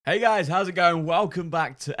Hey guys, how's it going? Welcome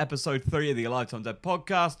back to episode 3 of the Alive Time Dead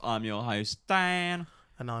podcast. I'm your host, Dan.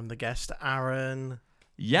 And I'm the guest, Aaron.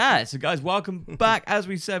 Yeah, so guys, welcome back. As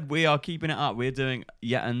we said, we are keeping it up. We're doing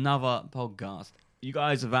yet another podcast. You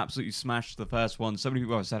guys have absolutely smashed the first one. So many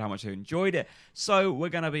people have said how much they enjoyed it. So we're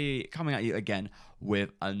going to be coming at you again with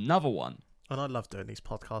another one. And I love doing these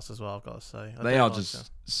podcasts as well, I've got to say. They are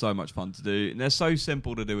just so much fun to do. And they're so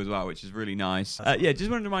simple to do as well, which is really nice. Just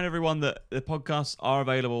wanted to remind everyone that the podcasts are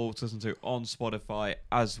available to listen to on Spotify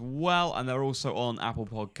as well. And they're also on Apple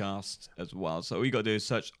Podcasts as well. So all you got to do is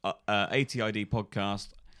search ATID Podcast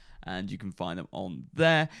and you can find them on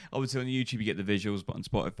there. Obviously on YouTube you get the visuals, but on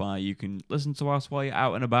Spotify you can listen to us while you're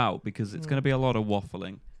out and about because it's going to be a lot of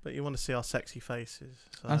waffling. But you want to see our sexy faces.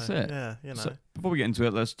 So, That's it. Yeah, you know. So before we get into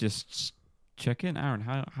it, let's just check in. Aaron,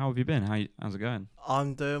 how have you been? How's it going?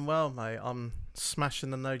 I'm doing well, mate. I'm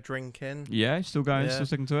smashing the no drinking. Yeah, still going, Yeah. still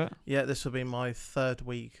sticking to it? Yeah, this will be my third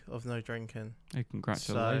week of no drinking. Hey,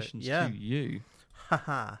 congratulations yeah. to you.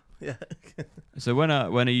 Haha. Yeah. So when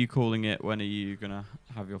are you calling it? When are you gonna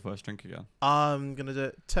have your first drink again? I'm going to do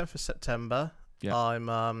it 10th of September. Yeah. I'm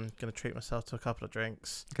going to treat myself to a couple of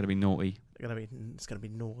drinks. It's gonna be naughty. It's going to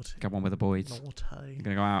be naughty. Go on with the boys. Naughty. You're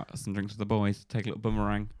gonna go out, have some drinks with the boys, take a little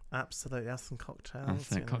boomerang, Absolutely. Have some cocktails. and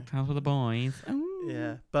some you know. cocktails with the boys. Ooh.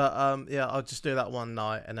 Yeah, but I'll just do that one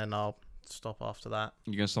night and then I'll stop after that.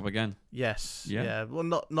 You gonna stop again? Yes. Yeah? Yeah. Well,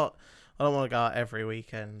 not. I don't want to go out every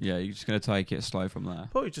weekend. Yeah, you're just gonna take it slow from there.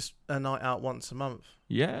 Probably just a night out once a month.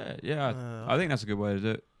 Yeah. I think that's a good way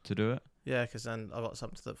to do it. Yeah, because then I got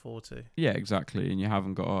something to look forward to. Yeah, exactly. And you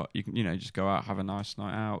haven't got you can just go out, have a nice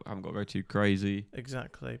night out. Haven't got to go too crazy.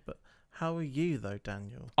 Exactly. But how are you though,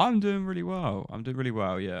 Daniel? I'm doing really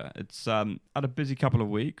well. Yeah, it's had a busy couple of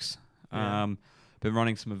weeks. Yeah. Been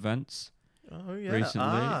running some events, Oh yeah.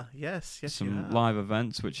 Recently, Yes. You some have. live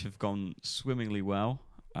events which have gone swimmingly well.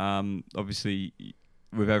 Obviously,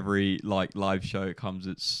 with every live show, it comes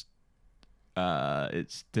its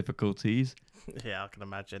difficulties. Yeah, I can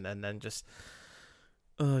imagine. And then just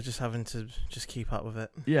having to just keep up with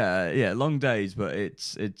it. Yeah, long days, but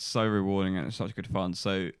it's so rewarding and it's such good fun.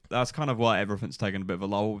 So that's kind of why everything's taken a bit of a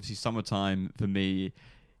lull. Obviously, summertime for me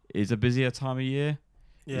is a busier time of year.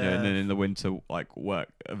 Yeah. You know, and then in the winter, work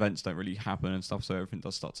events don't really happen and stuff, so everything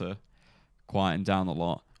does start to quieten down a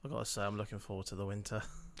lot. I gotta say, I'm looking forward to the winter.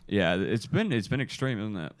 Yeah, it's been extreme,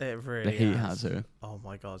 isn't it? It really. The heat has. has it. Oh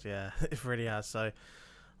my god, yeah, it really has. So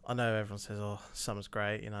I know everyone says, "Oh, summer's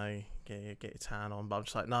great," get your tan on, but I'm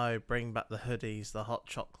just like, no, bring back the hoodies, the hot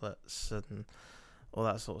chocolates, and all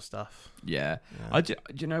that sort of stuff. Yeah. Yeah. Do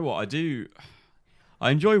you know what I do?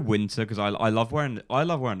 I enjoy winter because I love wearing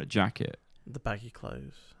a jacket. The baggy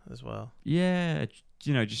clothes as well. Yeah,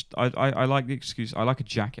 I like the excuse. I like a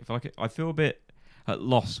jacket. I feel a bit at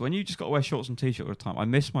loss when you just got to wear shorts and t-shirt all the time. I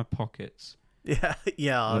miss my pockets. Yeah,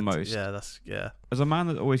 yeah, The most. Yeah. As a man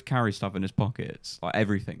that always carries stuff in his pockets, like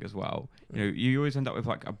everything as well, you always end up with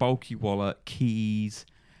like a bulky wallet, keys,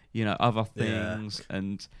 other things,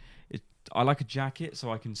 and I like a jacket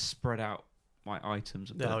so I can spread out my items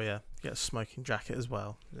a bit. Oh yeah, get a smoking jacket as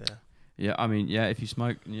well. Yeah. Yeah, I mean, if you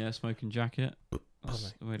smoke, smoking jacket,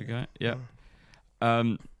 that's the way to go. Yeah.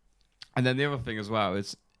 And then the other thing as well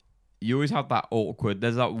is you always have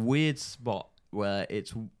there's that weird spot where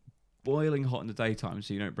it's boiling hot in the daytime,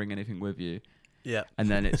 so you don't bring anything with you. Yeah. And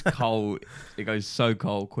then it's cold. It goes so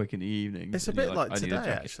cold quick in the evening. It's a bit like today,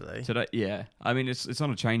 actually. Today, yeah. I mean, it's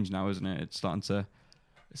on a change now, isn't it? It's starting to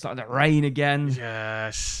rain again.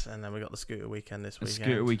 Yes. And then we got the scooter weekend this weekend.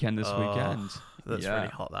 Scooter weekend this weekend. That's Yeah. really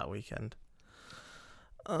hot that weekend.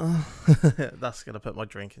 That's gonna put my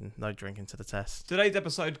no drinking to the test. Today's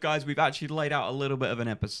episode, guys, we've actually laid out a little bit of an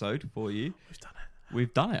episode for you.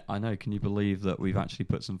 We've done it. I know. Can you believe that we've actually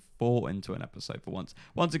put some thought into an episode for once?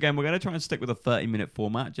 Once again, we're going to try and stick with a 30-minute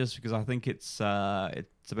format just because I think it's a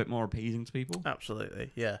bit more appeasing to people. Absolutely,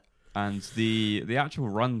 yeah. And the actual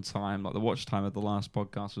run time, like the watch time of the last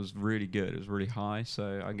podcast was really good. It was really high.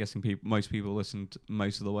 So I'm guessing most people listened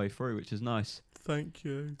most of the way through, which is nice. Thank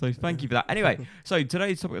you. So thank you for that. Anyway, so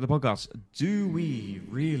today's topic of the podcast, do we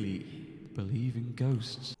really believe in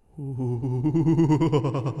ghosts?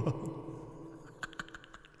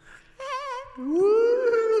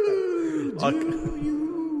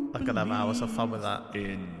 I could have hours of fun with that.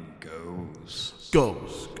 In ghosts.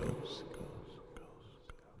 Ghosts.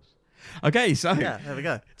 Okay, so Yeah, there we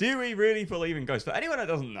go. do we really believe in ghosts? For anyone that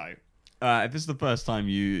doesn't know, if this is the first time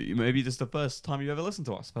maybe this is the first time you've ever listened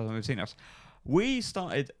to us, first time you've seen us, we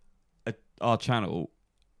started our channel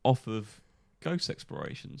off of ghost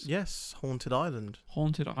explorations. Yes, Haunted Island.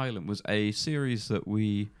 Haunted Island was a series that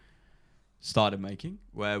we started making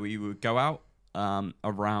where we would go out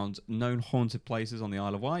around known haunted places on the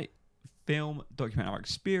Isle of Wight, film, document our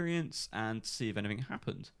experience, and see if anything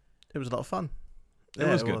happened. It was a lot of fun. It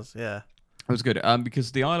was good. Yeah. It was good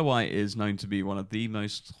because the Isle of Wight is known to be one of the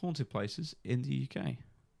most haunted places in the UK.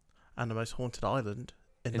 And the most haunted island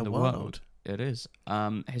in the world. world. It is.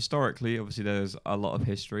 Historically, obviously, there's a lot of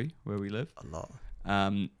history where we live. A lot.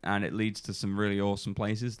 And it leads to some really awesome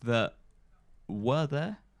places that were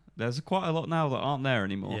there. There's quite a lot now that aren't there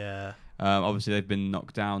anymore. Yeah. Obviously, they've been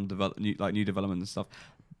knocked down, new development and stuff.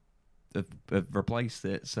 Have replaced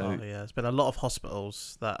it. So yeah, there's been a lot of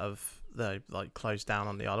hospitals that have closed down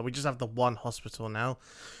on the island. We just have the one hospital now.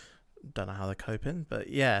 Don't know how they're coping, but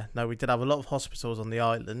yeah, no, we did have a lot of hospitals on the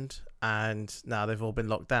island, and now they've all been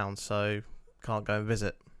locked down, so can't go and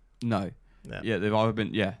visit. No. Yeah, they've either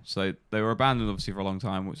been so they were abandoned obviously for a long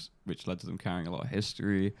time, which led to them carrying a lot of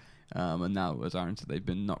history. And now, as Aaron said, they've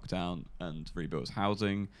been knocked down and rebuilt as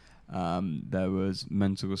housing. There was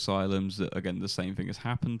mental asylums that, again, the same thing has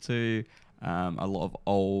happened to. A lot of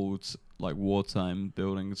old, wartime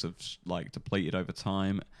buildings have, depleted over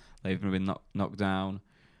time. They've been knocked down.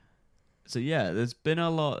 So, yeah, there's been a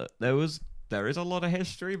lot. There is a lot of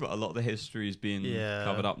history, but a lot of the history is being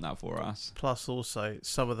covered up now for us. Plus, also,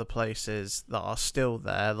 some of the places that are still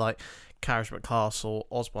there, like Carisbrooke Castle,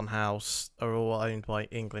 Osborne House, are all owned by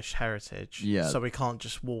English Heritage. Yeah. So we can't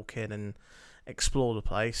just walk in and explore the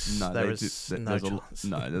place. No, there's no chance.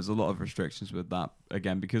 There's a lot of restrictions with that,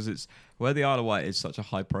 again, because it's where the Isle of Wight is such a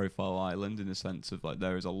high-profile island in the sense of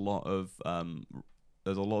there is a lot of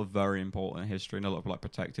very important history and a lot of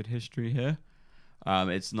protected history here.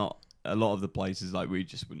 It's not a lot of the places we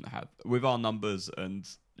just wouldn't have with our numbers, and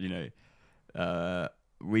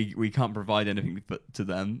we can't provide anything to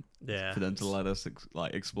them for them to let us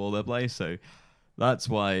explore their place. So that's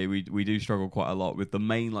why we do struggle quite a lot with the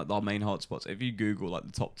main our main hotspots. If you Google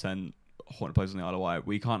the top 10 haunted places on the Isle of Wight,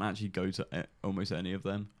 we can't actually go to almost any of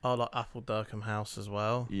them. Oh, like Appledurkham House as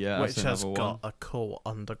well. Yeah, which has got a cool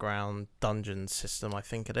underground dungeon system, I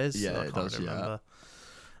think it is. Yeah, I it can't does. remember. Yeah.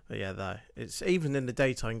 But yeah, though it's even in the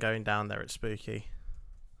daytime going down there, it's spooky.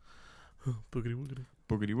 Boogity woogity.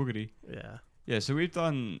 Boogity woogity. Yeah. Yeah, so we've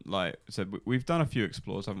done we've done a few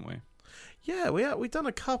explores, haven't we? Yeah, we've done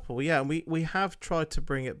a couple. Yeah, and we have tried to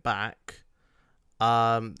bring it back,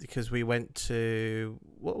 because we went to,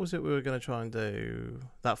 what was it we were going to try and do?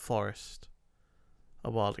 That forest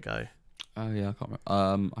a while ago. Oh yeah, I can't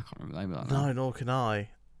remember. I can't remember the name of that. No, nor can I.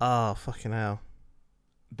 Ah, fucking hell.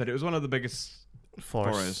 But it was one of the biggest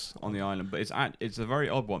forests on the island. But it's a very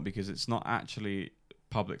odd one because it's not actually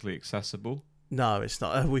publicly accessible. No, it's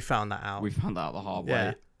not. We found that out. We found that out the hard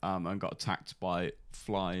way. And got attacked by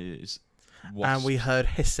flies. Wasps. And we heard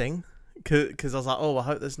hissing, because I was like, oh, I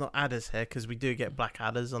hope there's not adders here, because we do get black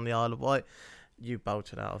adders on the Isle of Wight. You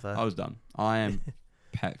bolted out of there. I was done. I am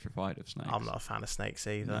petrified of snakes. I'm not a fan of snakes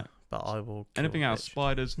either, No. but I will kill anything else, bitch.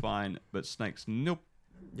 spiders, fine, but snakes, nope.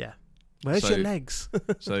 Yeah. Where's your legs?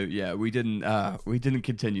 So yeah, we didn't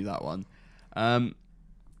continue that one.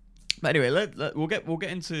 But anyway, we'll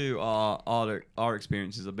get into our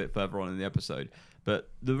experiences a bit further on in the episode.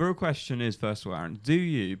 But the real question is, first of all, Aaron, do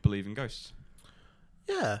you believe in ghosts?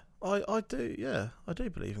 Yeah, I do. Yeah, I do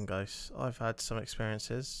believe in ghosts. I've had some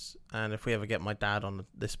experiences, and if we ever get my dad on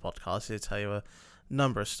this podcast, he'll tell you a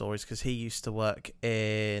number of stories, because he used to work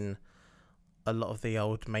in a lot of the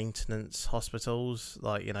old maintenance hospitals.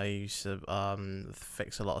 He used to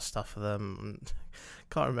fix a lot of stuff for them.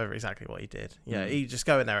 Can't remember exactly what he did. Yeah, he'd just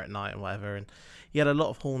go in there at night and whatever, and he had a lot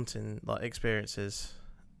of haunting experiences.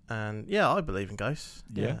 And yeah, I believe in ghosts.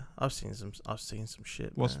 Yeah, I've seen some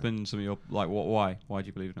shit. What's been some of your why do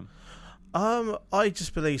you believe in them? I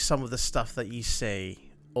just believe some of the stuff that you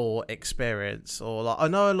see or experience, or I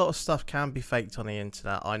know a lot of stuff can be faked on the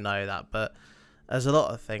internet. I know that, but there's a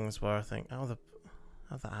lot of things where I think, how'd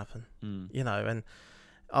that happen? And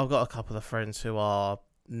I've got a couple of friends who are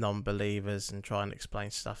non-believers and try and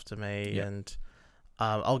explain stuff to me, and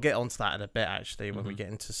I'll get onto that in a bit actually when we get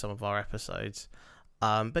into some of our episodes.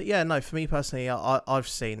 But yeah, no, for me personally, I've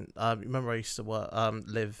seen. Remember, I used to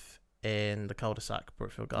live in the cul-de-sac,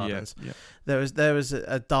 Brookfield Gardens. Yeah. There was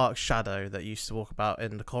a dark shadow that used to walk about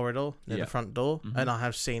in the corridor near the front door, and I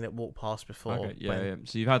have seen it walk past before. Okay, yeah.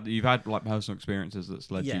 So you've had personal experiences that's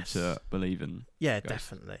led you to believe in. Yeah, ghosts.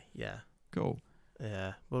 Definitely. Yeah. Cool.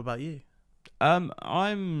 Yeah. What about you? I've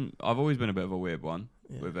always been a bit of a weird one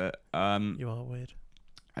with it. You are weird.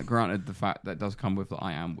 Granted, the fact that does come with that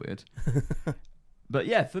I am weird. But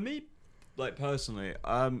yeah, for me, personally,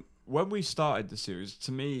 when we started the series,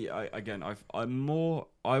 to me, I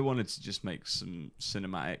wanted to just make some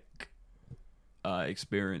cinematic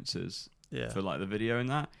experiences for the video and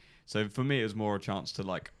that. So for me, it was more a chance to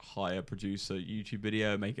like hire, produce a YouTube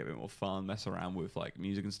video, make it a bit more fun, mess around with like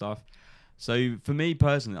music and stuff. So for me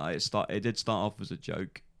personally, it did start off as a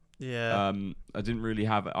joke. Yeah. I didn't really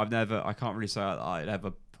have. I can't really say that I'd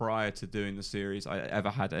ever, prior to doing the series, I ever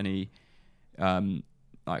had any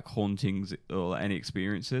like hauntings or any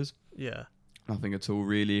experiences. Yeah. Nothing at all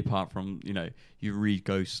really, apart from, you read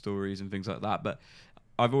ghost stories and things like that. But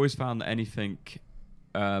I've always found that anything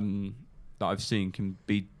that I've seen can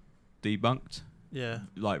be debunked, Yeah.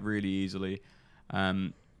 like really easily.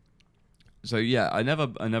 So yeah, I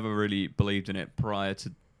never really believed in it prior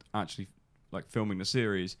to actually like filming the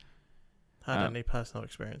series. Had any personal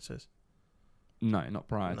experiences? No, not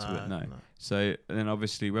prior to it. No. So then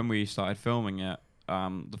obviously when we started filming it,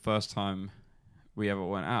 the first time we ever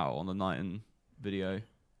went out on the Knighton video.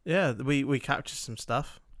 Yeah, we captured some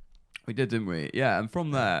stuff. We did, didn't we? Yeah, and from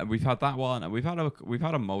there we've had that one, and we've had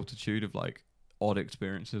a multitude of like odd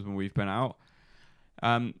experiences when we've been out.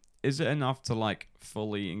 Is it enough to like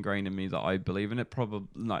fully ingrain in me that I believe in it? Probably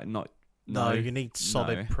like not. No, you need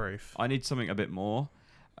solid proof. I need something a bit more,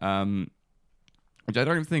 which I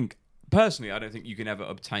don't think personally. I don't think you can ever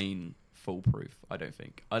obtain full proof. I don't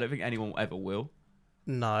think anyone ever will.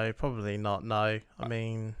 No, probably not. No, I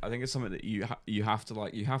mean, I think it's something that you have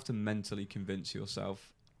to mentally convince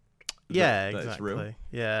yourself. That exactly. It's real.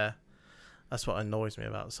 Yeah, that's what annoys me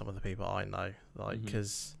about some of the people I know. Like,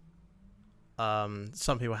 because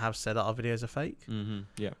some people have said that our videos are fake. Mm-hmm.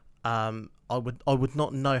 Yeah. I would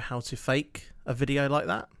not know how to fake a video like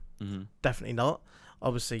that. Mm-hmm. Definitely not.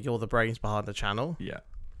 Obviously, you're the brains behind the channel. Yeah.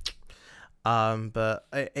 But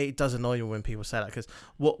it does annoy me when people say that, because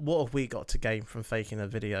what have we got to gain from faking a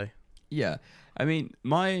video? Yeah, I mean,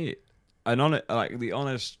 the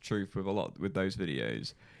honest truth with those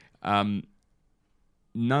videos,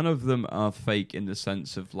 none of them are fake in the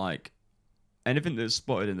sense of like anything that's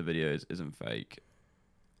spotted in the videos isn't fake.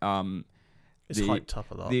 It's hyped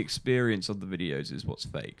up a lot. The experience of the videos is what's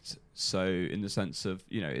faked. So in the sense of,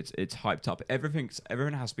 it's hyped up. Everything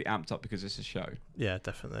has to be amped up because it's a show. Yeah,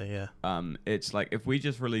 definitely. Yeah. It's like if we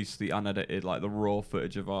just release the unedited, like the raw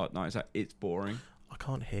footage of our nights out, it's boring. I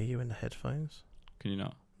can't hear you in the headphones. Can you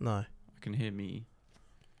not? No. I can hear me.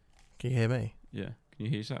 Can you hear me? Yeah. Can you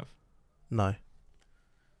hear yourself? No.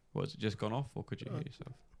 What, has it just gone off, or could you hear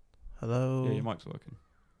yourself? Hello? Yeah, your mic's working.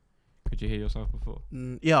 Could you hear yourself before?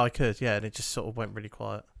 Yeah, I could. Yeah, and it just sort of went really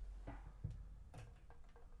quiet.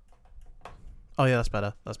 Oh yeah, that's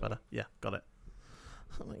better. That's better. Yeah, got it.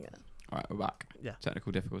 Oh my god. All right, we're back. Yeah.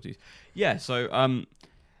 Technical difficulties. Yeah. So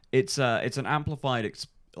it's an amplified it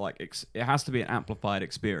has to be an amplified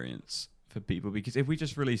experience for people, because if we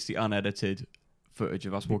just release the unedited footage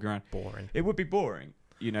of us walking around, boring. It would be boring,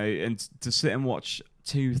 and to sit and watch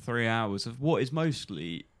 2-3 hours of what is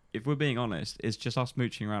mostly, if we're being honest, is just us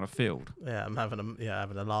mooching around a field. Yeah, I'm having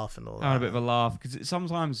a laugh and all that. Having a bit of a laugh, because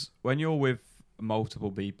sometimes when you're with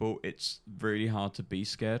multiple people, it's really hard to be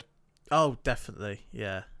scared. Oh, definitely.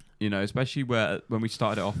 Yeah. Especially when we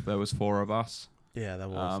started it off, there was 4 of us. Yeah, there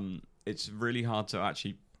was. It's really hard to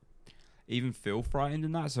actually even feel frightened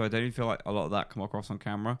in that. So I don't even feel like a lot of that come across on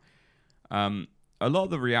camera. A lot of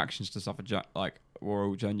the reactions to stuff were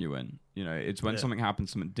all genuine. It's when something happened,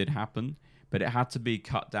 something did happen, but it had to be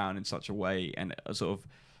cut down in such a way and sort of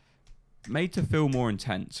made to feel more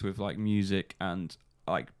intense with like music, and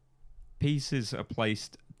like pieces are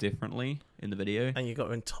placed differently in the video. And you got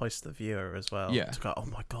to entice the viewer as well. Yeah. To go, oh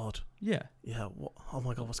my god. Yeah. Yeah. What? Oh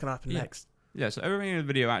my god, what's gonna happen next? Yeah. So everything in the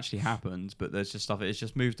video actually happened, but there's just stuff. It's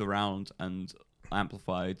just moved around and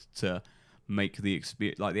amplified to make the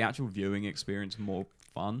experience, like the actual viewing experience, more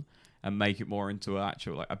fun, and make it more into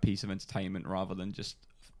a piece of entertainment rather than just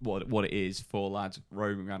what it is, 4 lads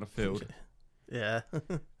roaming around a field. Yeah.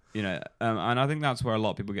 And I think that's where a lot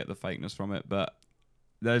of people get the fakeness from it. But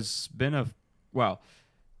there's been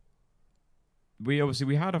we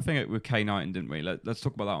had a thing with K Knighton, didn't we? Let's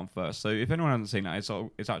talk about that one first. So if anyone hasn't seen that,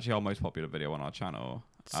 it's actually our most popular video on our channel.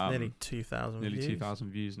 It's nearly 2,000 views. Nearly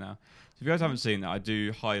 2,000 views now. So if you guys haven't seen that, I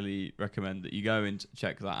do highly recommend that you go and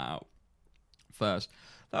check that out first.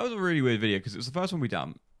 That was a really weird video because it was the first one we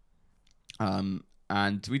done. And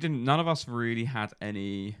none of us really had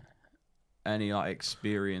any like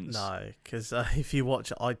experience. No, because if you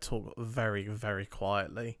watch it, I talk very, very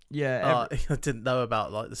quietly. Yeah. I didn't know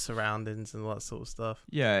about like the surroundings and all that sort of stuff.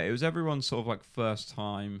 Yeah, it was everyone's sort of like first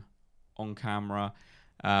time on camera.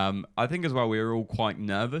 I think as well we were all quite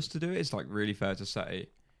nervous to do it. It's like really fair to say.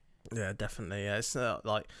 Yeah, definitely. Yeah, it's not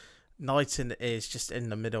like Knighton is just in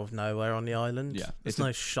the middle of nowhere on the island. Yeah, there's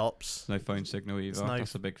no shops, no phone signal either.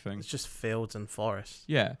 That's a big thing. It's just fields and forests.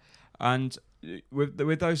 Yeah, and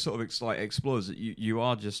with those sort of explorers, you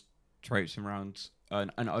are just traipsing around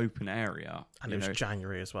an open area, And it was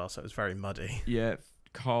January as well, so it was very muddy. Yeah,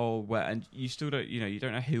 cold, wet, and you still don't, you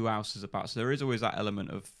don't know who else is about. So there is always that element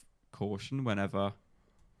of caution whenever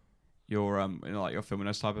you're, you're filming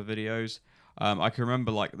those type of videos. I can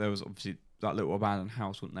remember like there was obviously that little abandoned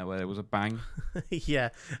house, wasn't there, where there was a bang. Yeah,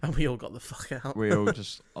 and we all got the fuck out. We all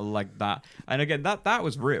just like that. And again, that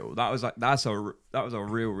was real. That was a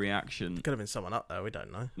real reaction. Could have been someone up there. We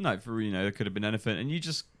don't know. No, there could have been anything. And you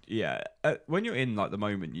just when you're in like the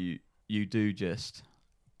moment, you do just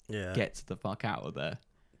get the fuck out of there.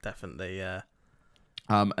 Definitely, yeah.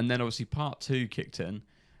 And then obviously part 2 kicked in.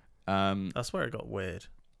 That's where it got weird.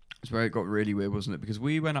 It's where it got really weird, wasn't it? Because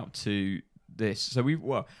we went up to this.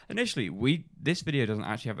 So initially this video doesn't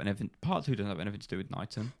actually have anything. Part 2 doesn't have anything to do with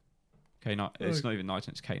Knighton. It's not even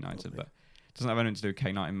Knighton. It's K Knighton, but it doesn't have anything to do with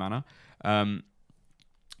K Knighton Manor.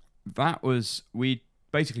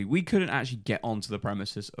 We couldn't actually get onto the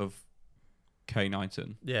premises of K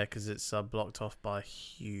Knighton. Yeah, because it's blocked off by a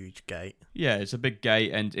huge gate. Yeah, it's a big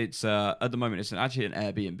gate, and it's at the moment it's actually an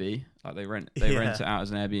Airbnb. Like they rent it out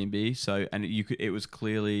as an Airbnb. So it was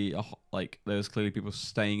clearly there was clearly people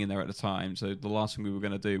staying in there at the time. So the last thing we were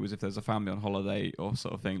going to do was if there's a family on holiday or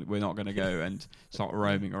sort of thing, we're not going to go and start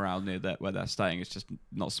roaming around near where they're staying. It's just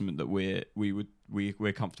not something that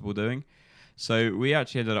we're comfortable doing. So we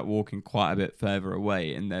actually ended up walking quite a bit further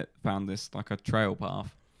away, and that found this like a trail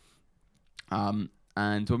path.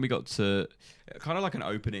 And when we got to kind of like an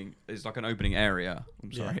opening, it's like an opening area.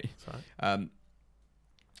 I'm sorry. Yeah,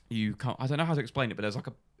 you can't. I don't know how to explain it, but there's like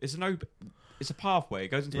it's a pathway. It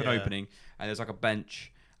goes into an opening, and there's like a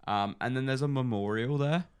bench, and then there's a memorial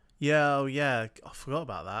there. Yeah, oh yeah, I forgot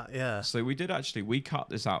about that. Yeah. So we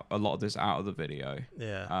cut a lot of this out of the video.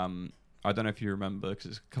 Yeah. I don't know if you remember because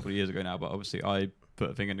it's a couple of years ago now, but obviously I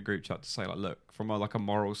put a thing in the group chat to say like, look, from a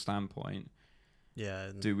moral standpoint.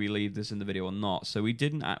 Yeah. Do we leave this in the video or not? So we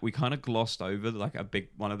didn't. We kind of glossed over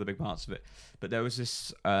one of the big parts of it, but there was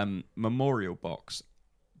this memorial box,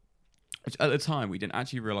 which at the time we didn't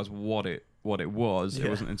actually realize what it was. Yeah. It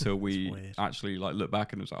wasn't until we actually looked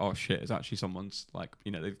back and it was like, oh shit, it's actually someone's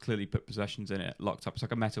they've clearly put possessions in it, locked up. It's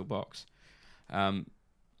like a metal box, with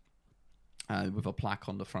a plaque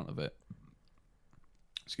on the front of it.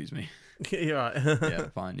 Excuse me. You're right. Yeah,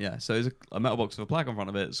 fine. Yeah. So it's a metal box with a plaque on front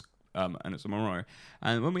of it. And it's a memorial.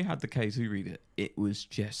 And when we had the K2 read it, it was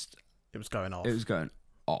going off. It was going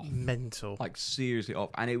off. Mental. Like seriously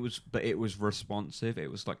off. And it was responsive. It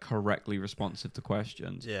was correctly responsive to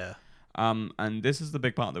questions. Yeah. And this is the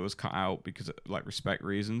big part that was cut out because of respect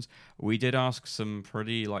reasons. We did ask some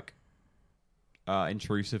pretty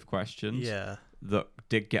intrusive questions. Yeah. That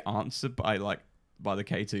did get answered by the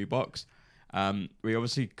K2 box. We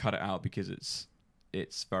obviously cut it out because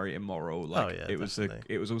it's very immoral. It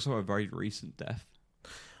was also a very recent death.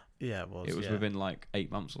 Yeah, it was. It was within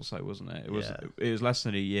 8 months or so, wasn't it? It was less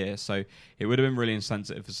than a year, so it would have been really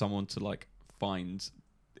insensitive for someone to find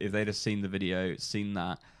if they'd have seen the video, seen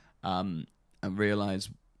that, and realised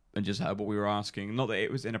and just heard what we were asking. Not that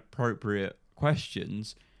it was inappropriate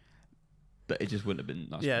questions, but it just wouldn't have been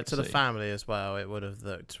nice. Yeah, to the family as well, it would have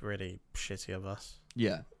looked really shitty of us.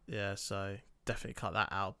 Yeah. Yeah, so definitely cut that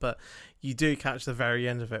out. But you do catch the very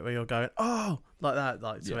end of it where you're going, oh, like that,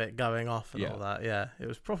 it going off and all that. Yeah, it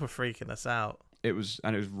was proper freaking us out. It was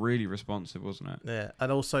really responsive, wasn't it? Yeah,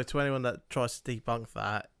 and also to anyone that tries to debunk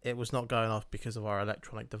that, it was not going off because of our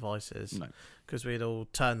electronic devices. No, because we'd all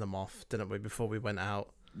turned them off, didn't we, before we went out?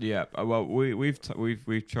 Yeah, well, we've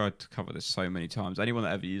tried to cover this so many times. Anyone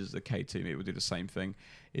that ever uses the K2 Meet will do the same thing.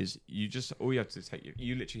 Is all you have to take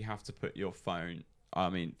you literally have to put your phone. I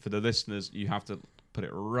mean, for the listeners, you have to put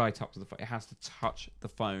it right up to the phone. It has to touch the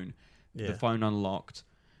phone, the phone unlocked,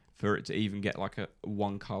 for it to even get a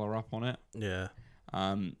one color up on it. Yeah.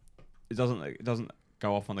 It doesn't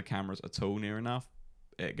go off on the cameras at all near enough.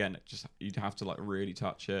 You'd have to really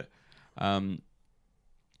touch it. And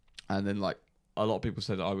then a lot of people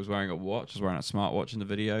said that I was wearing a watch. I was wearing a smartwatch in the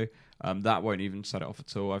video. That won't even set it off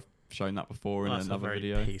at all. I've shown that before in another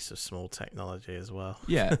video. That's a very piece of small technology as well.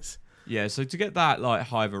 Yeah. Yeah, so to get that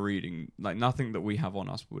high of a reading, nothing that we have on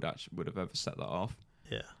us would have ever set that off.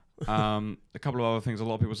 Yeah. A couple of other things. A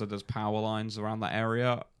lot of people said there's power lines around that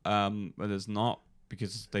area, but there's not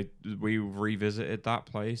because we revisited that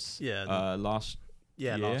place. Yeah. Last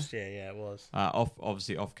year. Last year. Yeah, it was.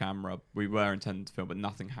 Obviously off camera. We were intending to film, but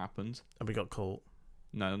nothing happened. And we got caught.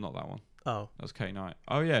 No, not that one. Oh, that was K Night.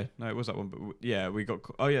 Oh yeah, no, it was that one. But we got.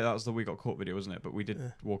 Oh yeah, that was the we got caught video, wasn't it? But we did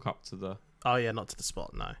walk up to the. Oh yeah, not to the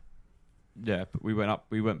spot. No. Yeah, but we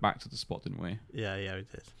went back to the spot, didn't we? Yeah, we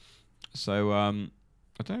did. So, I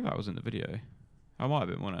don't know if that was in the video. I might have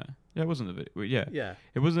been, wasn't it? Yeah, it wasn't a video. Yeah, Yeah.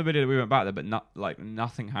 it wasn't a video that we went back there, but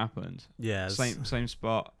nothing happened. Yeah. Same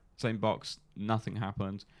spot, same box. Nothing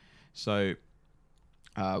happened. So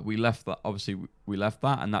we left that. Obviously, we left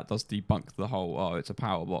that, and that does debunk the whole it's a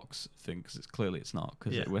power box thing, because it's not,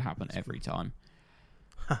 because it would happen every time.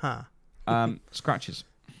 Scratches.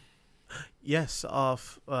 Yes, our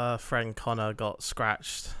friend Connor got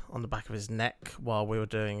scratched on the back of his neck while we were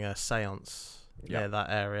doing a seance near that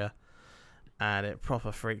area, and it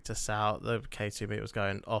proper freaked us out. The K2 meet was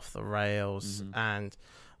going off the rails, and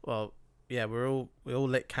we all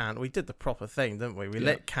lit candles. We did the proper thing, didn't we? We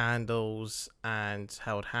lit candles and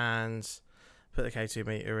held hands, put the K2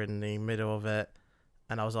 meter in the middle of it,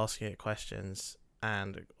 and I was asking it questions,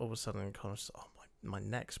 and all of a sudden Connor was, my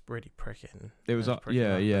neck's really pricking. It was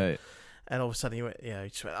yeah. And all of a sudden he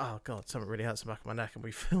just went, oh god, something really hurts the back of my neck. And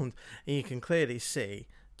we filmed, and you can clearly see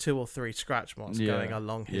 2 or 3 scratch marks going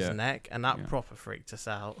along his neck, and that proper freaked us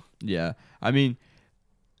out. Yeah, I mean,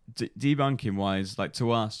 debunking wise, like,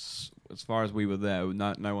 to us, as far as we were there,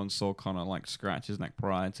 no one saw Connor like scratch his neck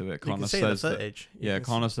prior to it. Connor says the footage.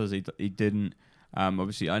 Connor says he didn't.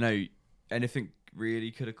 Obviously, I know anything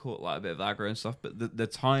really could have caught like a bit of aggro and stuff, but the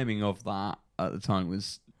timing of that at the time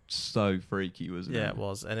was so freaky, wasn't it? Yeah, it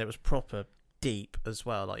was, and it was proper deep as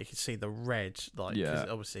well. Like, you could see the red, like, 'cause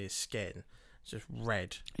obviously his skin is just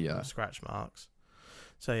red. Yeah, scratch marks.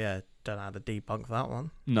 So yeah, don't know how to debunk that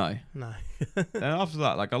one. No. And after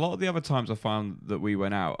that, like, a lot of the other times I found that we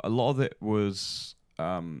went out, a lot of it was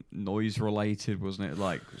noise related, wasn't it?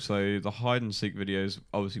 Like, so the hide and seek videos,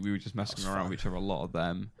 obviously we were just messing around with each other, a lot of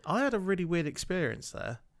them. I had a really weird experience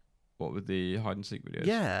there. What, with the hide and seek videos?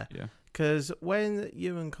 Yeah. Because when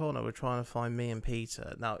you and Connor were trying to find me and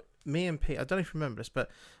Peter, now me and Peter, I don't know if you remember this,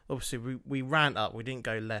 but obviously we ran up. We didn't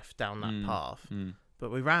go left down that path,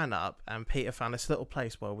 but we ran up, and Peter found this little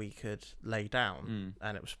place where we could lay down,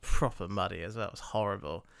 and it was proper muddy as well. It was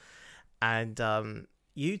horrible, and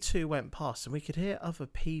you two went past, and we could hear other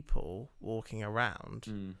people walking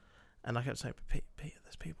around, and I kept saying, Peter,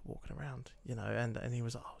 there's people walking around, and he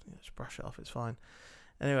was like, just brush it off, it's fine.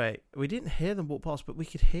 Anyway, we didn't hear them walk past, but we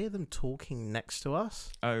could hear them talking next to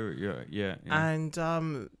us. Oh, yeah. And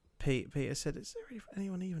Peter said, is there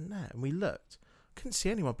anyone even there? And we looked. Couldn't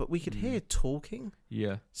see anyone, but we could hear talking.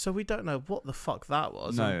 Yeah. So we don't know what the fuck that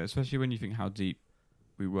was. No, especially when you think how deep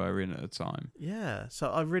we were in at the time. Yeah.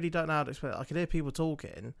 So I really don't know how to explain it. I could hear people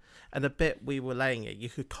talking, and the bit we were laying it, you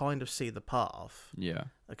could kind of see the path. Yeah.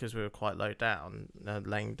 Because we were quite low down,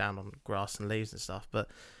 laying down on grass and leaves and stuff, but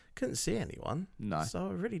couldn't see anyone. No. So I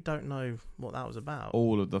really don't know what that was about.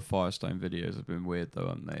 All of the Firestone videos have been weird, though,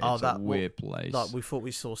 haven't they? It's a weird place. Like, we thought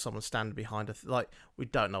we saw someone standing behind we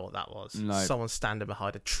don't know what that was. No. Someone standing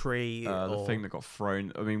behind a tree. The thing that got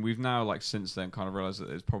thrown. I mean, we've now, like, since then kind of realised that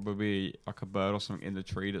there's probably like a bird or something in the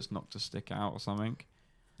tree that's knocked a stick out or something.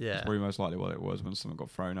 Yeah. That's probably most likely what it was when someone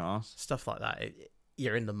got thrown at us. Stuff like that.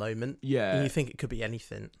 You're in the moment. Yeah. And you think it could be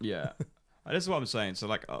anything. Yeah. And this is what I'm saying. So,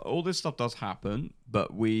 like, all this stuff does happen,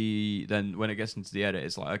 but we then, when it gets into the edit,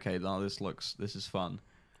 it's like, okay, now this is fun.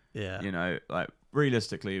 Yeah. Like,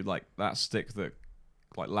 realistically, like, that stick that,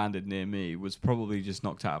 like, landed near me was probably just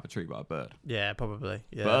knocked out of a tree by a bird. Yeah, probably.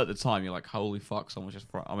 Yeah. But at the time, you're like, holy fuck, someone's just,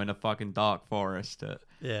 I'm in a fucking dark forest at,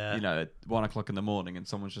 at 1 o'clock in the morning, and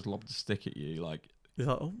someone's just lobbed a stick at you. Like, you're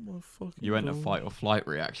like, oh my fucking you enter fight or flight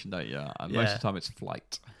reaction, don't you? And most of the time, it's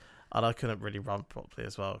flight. And I couldn't really run properly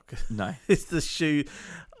as well. No. It's the shoe.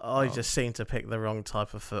 I just seem to pick the wrong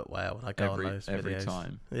type of footwear when I go on those videos. Every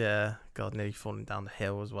time. Yeah. God, nearly falling down the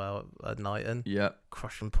hill as well at night. And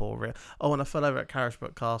crushing poor rear. Oh, and I fell over at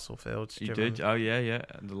Carrisbrook Castle Fields. You did? Oh, yeah.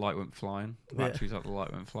 And the light went flying. The batteries up, the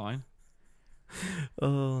light went flying.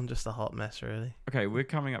 Oh, I'm just a hot mess, really. Okay, we're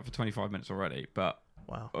coming up for 25 minutes already. But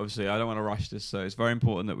obviously, I don't want to rush this. So it's very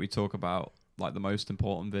important that we talk about, like, the most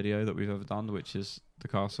important video that we've ever done, which is the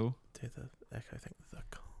castle. Do the echo thing with the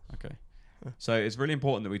castle. Okay. So it's really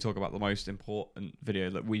important that we talk about the most important video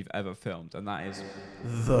that we've ever filmed, and that is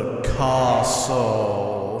the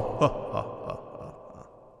castle.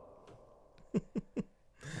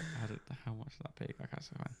 How much did that peak? Okay,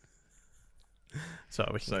 so fine. Sorry,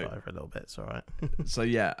 we can go over a little bit. It's all right. So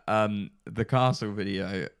yeah, the castle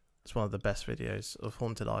video. It's one of the best videos of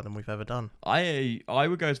Haunted Island we've ever done. I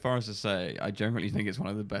would go as far as to say I generally think it's one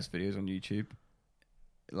of the best videos on YouTube.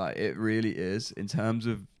 Like, it really is. In terms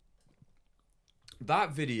of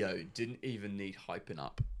that video, didn't even need hyping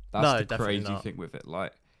up. That's the crazy thing with it.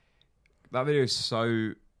 Like, that video is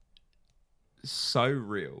so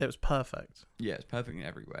real. It was perfect. Yeah, it's perfect in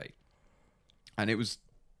every way, and it was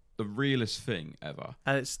the realest thing ever.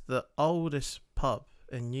 And it's the oldest pub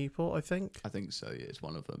in Newport, I think. I think so. Yeah, it's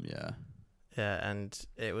one of them. Yeah. Yeah, and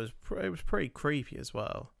it was pretty creepy as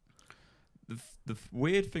well. The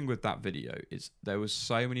weird thing with that video is there was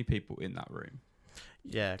so many people in that room.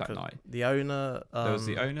 Yeah, that night. The owner. There was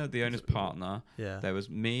the owner's partner. Yeah. There was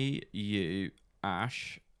me, you,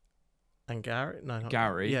 Ash, and Gary. No, not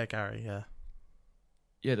Gary. Yeah, Gary. Yeah.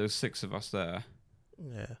 Yeah, there was 6 of us there.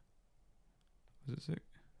 Yeah. Was it 6?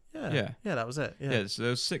 Yeah. Yeah. Yeah, that was it. Yeah. Yeah. So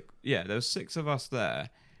there was 6. Yeah, there was 6 of us there,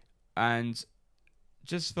 and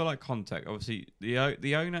just for like context, obviously the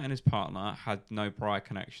owner and his partner had no prior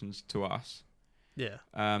connections to us. Yeah.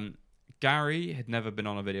 Gary had never been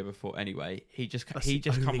on a video before anyway. He just That's he the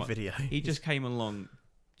just only come video. he just came along.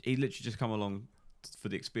 He literally just come along for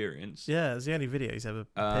the experience. Yeah, it's the only video he's ever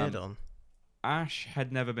appeared on. Ash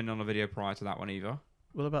had never been on a video prior to that one either.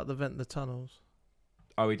 What about the tunnels?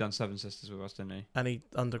 Oh, he done Seven Sisters with us, didn't he? Any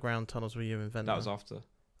underground tunnels were you in Ventnor? That was after.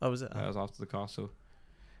 Oh, was it? That was after the castle.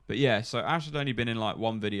 But yeah, so Ash had only been in like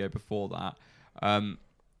one video before that.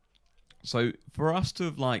 So for us to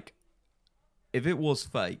have like, if it was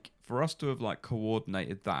fake, for us to have like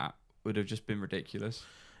coordinated that would have just been ridiculous.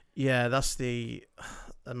 Yeah, that's the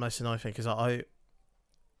most annoying thing because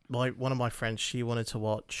one of my friends, she wanted to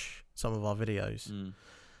watch some of our videos. And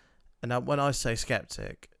now when I say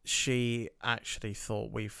skeptic, she actually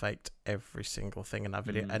thought we faked every single thing in that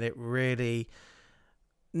video. And it really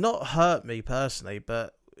not hurt me personally,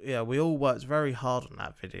 but yeah, we all worked very hard on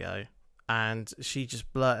that video. And she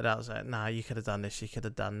just blurted out, saying, "Nah, you could have done this, you could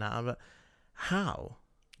have done that." But how?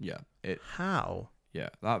 Yeah. How? Yeah,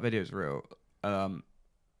 that video is real. And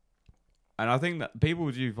I think that people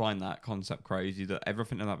do find that concept crazy, that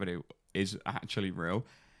everything in that video is actually real.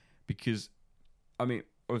 Because, I mean,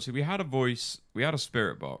 obviously we had a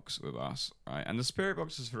spirit box with us, right? And the spirit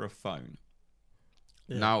box is for a phone.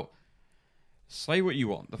 Yeah. Now, say what you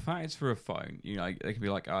want. The fact it's for a phone, you know, they can be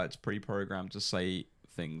like, it's pre-programmed to say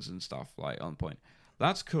things and stuff like on point.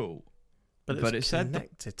 That's cool. But it said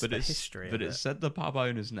connected to the history. But it said the pub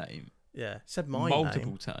owner's name. Yeah, it said my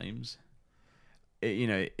multiple name times.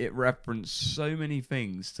 It referenced so many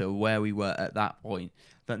things to where we were at that point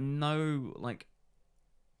that no like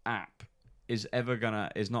app is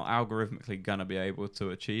not algorithmically gonna be able to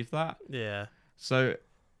achieve that. Yeah. So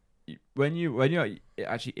when you're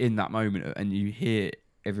actually in that moment and you hear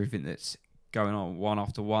everything that's going on one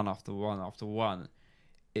after one after one after one,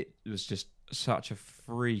 it was just such a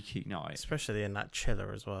freaky night, especially in that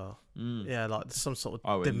chiller as well. Yeah, like some sort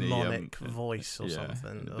of in demonic voice or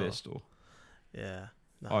something. In the beer store. Yeah,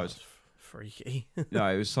 that was freaky. No,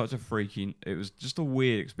 it was such a freaky. It was just a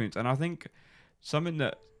weird experience, and I think something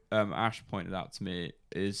that Ash pointed out to me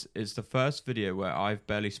is the first video where I've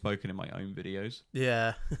barely spoken in my own videos.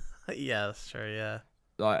 Yeah, yeah, that's true. Yeah,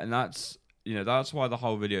 and that's why the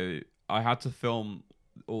whole video I had to film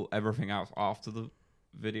everything out after the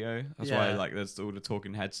video. That's why there's all the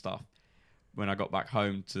talking head stuff when I got back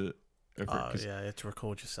home to. You had to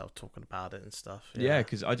record yourself talking about it and stuff. Yeah,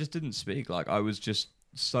 because I just didn't speak. Like I was just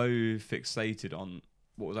so fixated on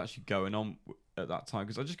what was actually going on at that time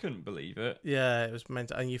because I just couldn't believe it. Yeah, it was meant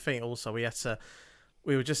to, and you think also we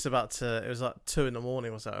were just about to, it was like 2 a.m.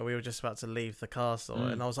 or so, and we were just about to leave the castle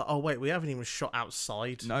and I was like, oh wait, we haven't even shot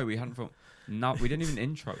outside. No, we hadn't filmed. No, we didn't even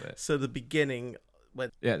intro it. So the beginning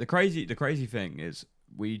the crazy thing is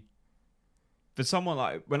for someone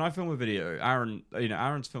like when I film a video,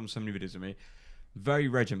 Aaron's filmed so many videos of me, very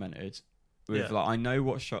regimented. With I know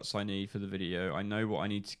what shots I need for the video. I know what I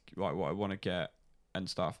need to what I want to get and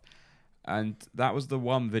stuff. And that was the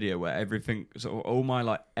one video where everything, sort of all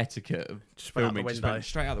my etiquette of just filming just went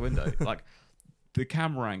straight out the window. Like the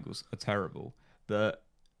camera angles are terrible. The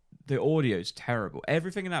audio's terrible.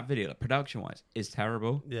 Everything in that video, production wise, is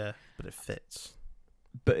terrible. Yeah, but it fits.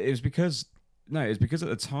 But it was because at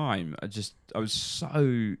the time I was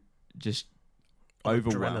so just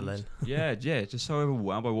overwhelmed. Adrenaline. yeah, just so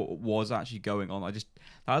overwhelmed by what was actually going on.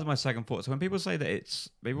 That was my second thought. So when people say that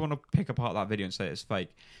people want to pick apart that video and say it's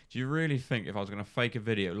fake, do you really think if I was going to fake a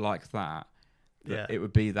video like that it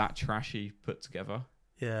would be that trashy put together?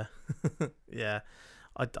 Yeah, yeah.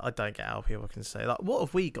 I don't get how people can say what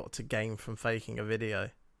have we got to gain from faking a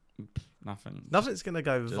video? Nothing. Nothing's going to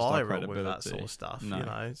go viral with that sort of stuff.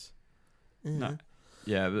 No. No.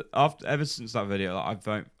 Yeah, but ever since that video, I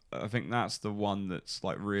think that's the one that's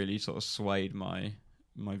really sort of swayed my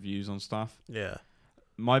views on stuff. Yeah.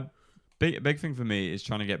 My big thing for me is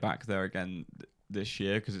trying to get back there again this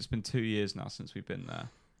year because it's been 2 years now since we've been there.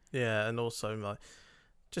 Yeah, and also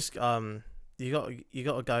you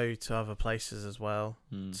got to go to other places as well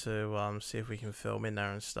Hmm. to see if we can film in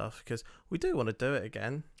there and stuff, because we do want to do it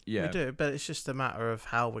again. Yeah. We do, but it's just a matter of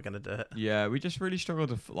how we're gonna do it. Yeah, we just really struggle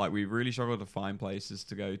to we really struggle to find places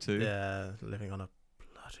to go to. Yeah, living on a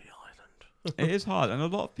bloody island. It is hard, and a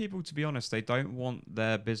lot of people, to be honest, they don't want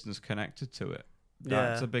their business connected to it.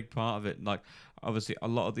 That's Yeah. a big part of it. Like, obviously, a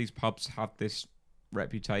lot of these pubs have this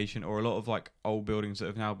reputation, or a lot of like old buildings that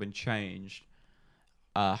have now been changed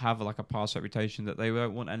have like a past reputation that they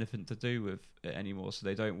don't want anything to do with it anymore. So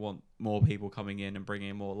they don't want more people coming in and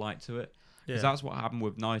bringing more light to it. Yeah. Because that's what happened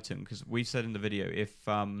with Knighton. Because we said in the video, if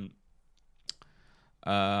the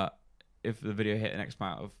video hit an X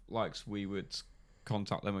amount of likes, we would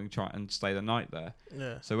contact them and try and stay the night there.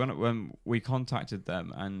 Yeah. So when we contacted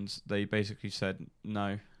them, and they basically said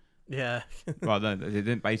no. Yeah. Well, no, they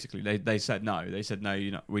didn't. Basically, they said no. They said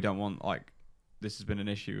no. We don't want, like, this has been an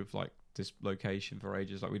issue with like this location for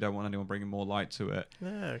ages. Like, we don't want anyone bringing more light to it.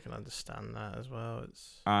 Yeah, I can understand that as well.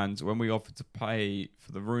 It's And when we offered to pay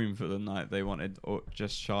for the room for the night, they wanted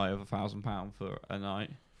just shy of £1,000 for a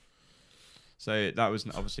night. So that was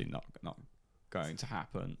obviously not going to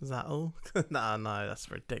happen. Is that all? No,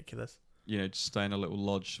 that's ridiculous. Just stay in a little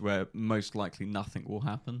lodge where most likely nothing will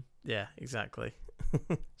happen. Yeah, exactly.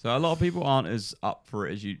 So a lot of people aren't as up for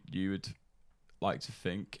it as you would like to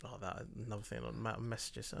think. Oh, that another thing on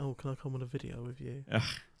messages. Oh, can I come on a video with you?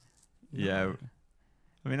 Yeah. No.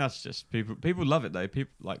 I mean, that's just people. People love it though.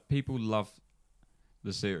 People love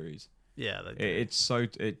the series. Yeah, they do.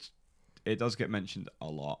 It does get mentioned a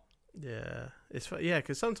lot. Yeah,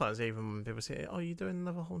 because sometimes even when people say, "Oh, you doing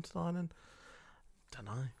another Haunted Island?" Don't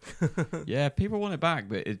know. Yeah, people want it back,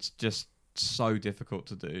 but it's just so difficult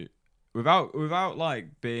to do without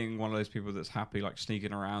like being one of those people that's happy like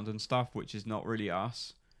sneaking around and stuff, which is not really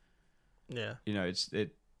us. Yeah. It's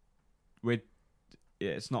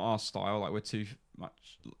not our style. Like, we're too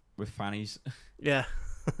much with fannies. Yeah.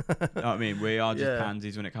 You know what I mean? We are just Yeah.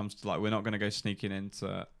 pansies when it comes to, like, we're not going to go sneaking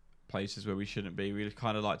into places where we shouldn't be. We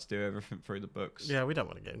kind of like to do everything through the books. Yeah, we don't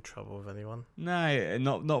want to get in trouble with anyone. No,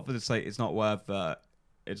 not for the sake. It's not worth that.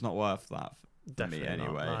 It's not worth that for Definitely me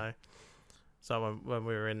anyway. Not, no. So when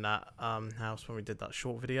we were in that house, when we did that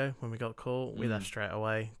short video, when we got caught, we left straight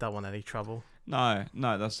away. Don't want any trouble. No,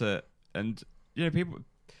 that's it. And people,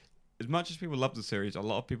 as much as people love the series, a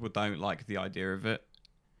lot of people don't like the idea of it.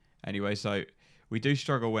 Anyway, so we do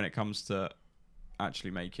struggle when it comes to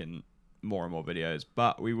actually making more and more videos,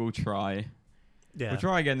 but we will try. Yeah. We'll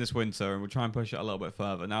try again this winter, and we'll try and push it a little bit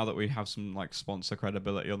further now that we have some like sponsor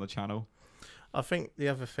credibility on the channel. I think the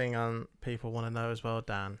other thing people want to know as well,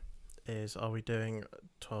 Dan, is are we doing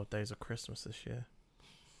 12 Days of Christmas this year?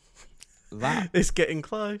 That It's getting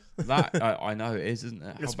close. I know it is, isn't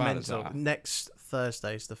it? How It's bad is mental. that? Next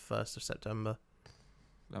Thursday is the 1st of September.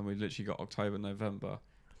 And we literally got October, November,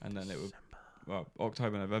 and then it would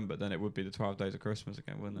October, November. Then it would be the 12 Days of Christmas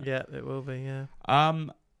again, wouldn't it? Yeah, it will be. Yeah.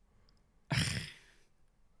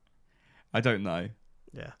 I don't know.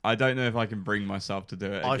 Yeah. I don't know if I can bring myself to do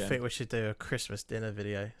it again. I think we should do a Christmas dinner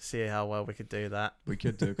video. See how well we could do that. We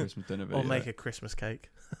could do a Christmas dinner video. Or make a Christmas cake.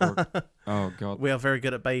 Oh, God. We are very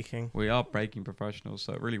good at baking. We are baking professionals,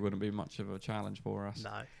 so it really wouldn't be much of a challenge for us.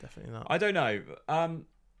 No, definitely not. I don't know.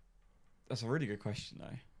 That's a really good question,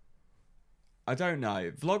 though. I don't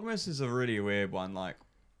know. Vlogmas is a really weird one. Like,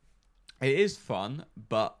 it is fun,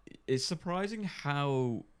 but it's surprising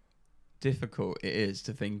how difficult it is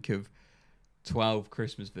to think of 12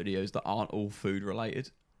 Christmas videos that aren't all food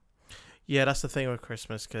related. Yeah, that's the thing with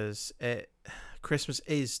Christmas, because Christmas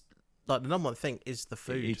is like the number one thing is the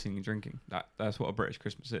food, Eating and drinking. That's what a British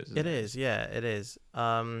Christmas is. Isn't It is, yeah, it is.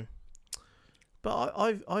 But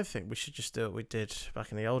I think we should just do what we did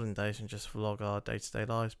back in the olden days and just vlog our day-to-day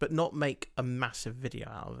lives, but not make a massive video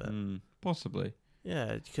out of it. Possibly.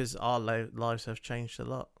 Yeah, because our lives have changed a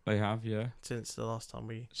lot They have, yeah. since the last time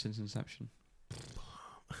we... Since inception.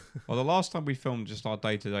 Well, the last time we filmed just our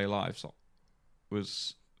day-to-day lives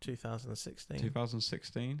was 2016.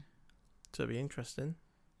 2016. So it'll be interesting.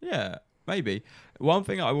 Yeah, maybe. One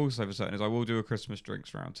thing I will say for certain is I will do a Christmas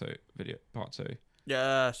drinks round 2 video, part 2.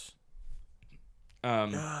 Yes.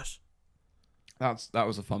 Yes. That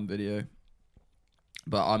was a fun video.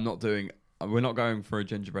 But we're not going for a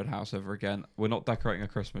gingerbread house ever again. We're not decorating a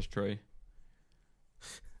Christmas tree.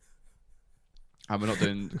 And we're not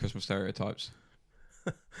doing Christmas stereotypes.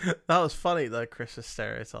 That was funny though, Christmas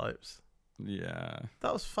stereotypes. Yeah.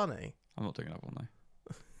 That was funny. I'm not doing another one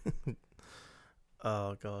though.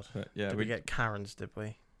 Oh god. But yeah, Did we get Karens, did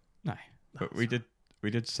we? No. But we did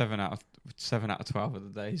 7 out of 12 of the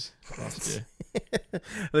days last year.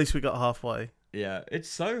 At least we got halfway. Yeah, it's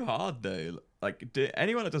so hard though. Like,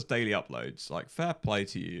 anyone that does daily uploads, like, fair play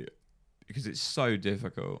to you, because it's so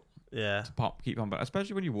difficult Yeah. to keep on, but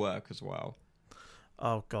especially when you work as well.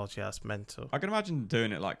 Oh god, yeah, that's mental. I can imagine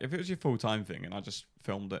doing it like if it was your full time thing, and I just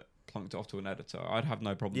filmed it, plunked it off to an editor. I'd have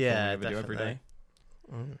no problem filming a video every day.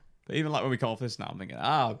 Mm. But even like when we come off this now, I'm thinking,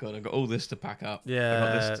 oh god, I've got all this to pack up. Yeah,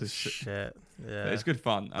 I've got this to shit. Yeah, But it's good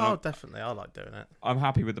fun. And Oh, definitely, I like doing it. I'm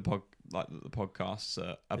happy with the podcasts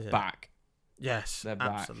are back. Yes, They're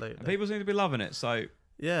back. absolutely. And people seem to be loving it, so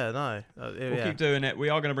Yeah, no, we'll keep doing it. We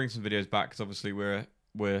are going to bring some videos back because obviously we're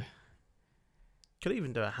Could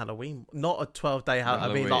even do a Halloween, not a 12-day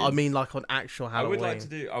Halloween. I mean like an actual Halloween. I would like to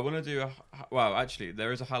do. I want to do well, actually,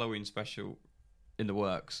 there is a Halloween special in the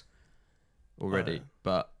works already,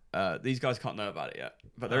 but these guys can't know about it yet.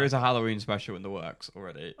 But there is a Halloween special in the works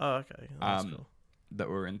already. Oh, okay. That's cool. That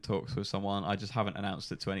we're in talks with someone. I just haven't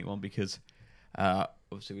announced it to anyone because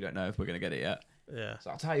obviously we don't know if we're going to get it yet. Yeah.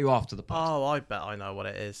 So I'll tell you after the pod. Oh, I bet I know what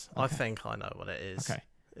it is. Okay. I think I know what it is. Okay.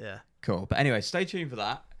 Yeah. Cool. But anyway, stay tuned for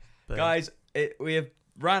that. But, Guys, we have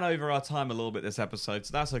ran over our time a little bit this episode,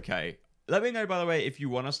 so that's okay. Let me know, by the way, if you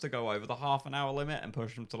want us to go over the half-an-hour limit and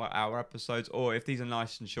push them to like hour episodes, or if these are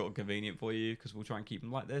nice and short and convenient for you, because we'll try and keep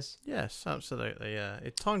them like this. Yes, absolutely. Yeah.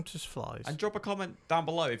 Time just flies. And drop a comment down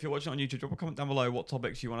below. If you're watching on YouTube, drop a comment down below what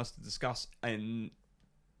topics you want us to discuss in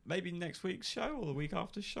maybe next week's show or the week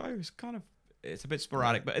after show. It's a bit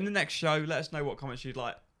sporadic, but in the next show, let us know what comments you'd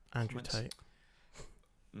like. Andrew comments. Tate.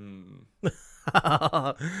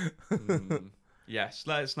 Yes,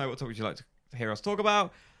 let us know what topics you'd like to hear us talk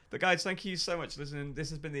about. But guys, thank you so much for listening. This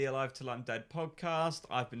has been the Alive Till I'm Dead podcast.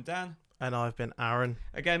 I've been Dan. And I've been Aaron.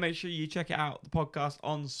 Again, make sure you check it out, the podcast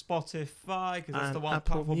on Spotify, because that's And the one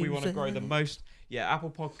Apple platform we want to grow the Music. most. Yeah,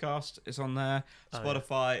 Apple Podcast is on there.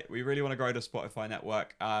 Spotify, we really want to grow the Spotify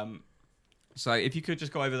network. So if you could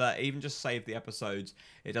just go over there, even just save the episodes,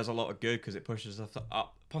 it does a lot of good because it pushes us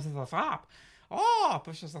up. Pushes us up.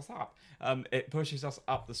 It pushes us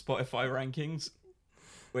up the Spotify rankings,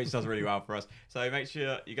 which does really well for us. So make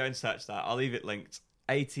sure you go and search that. I'll leave it linked.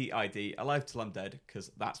 ATID, Alive Till I'm Dead,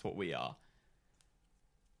 because that's what we are.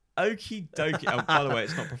 Okie dokie. Oh, by the way,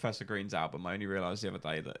 it's not Professor Green's album. I only realised the other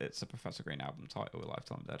day that it's a Professor Green album title, Alive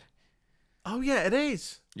Till I'm Dead. Oh, yeah, it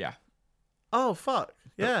is. Yeah. Oh, fuck.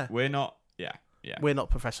 Yeah. But we're not. Yeah. Yeah. We're not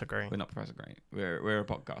Professor Green. We're not Professor Green. We're a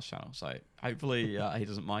podcast channel. So hopefully he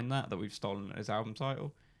doesn't mind that we've stolen his album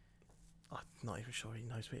title. I'm not even sure he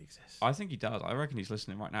knows we exist. I think he does. I reckon he's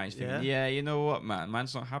listening right now. He's thinking, yeah, you know what, man?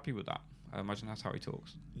 Man's not happy with that. I imagine that's how he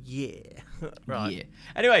talks. Yeah. Right. Yeah.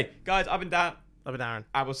 Anyway, guys, I've been Dan. I've been Aaron.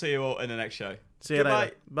 And we'll see you all in the next show. See you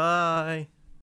later. Bye.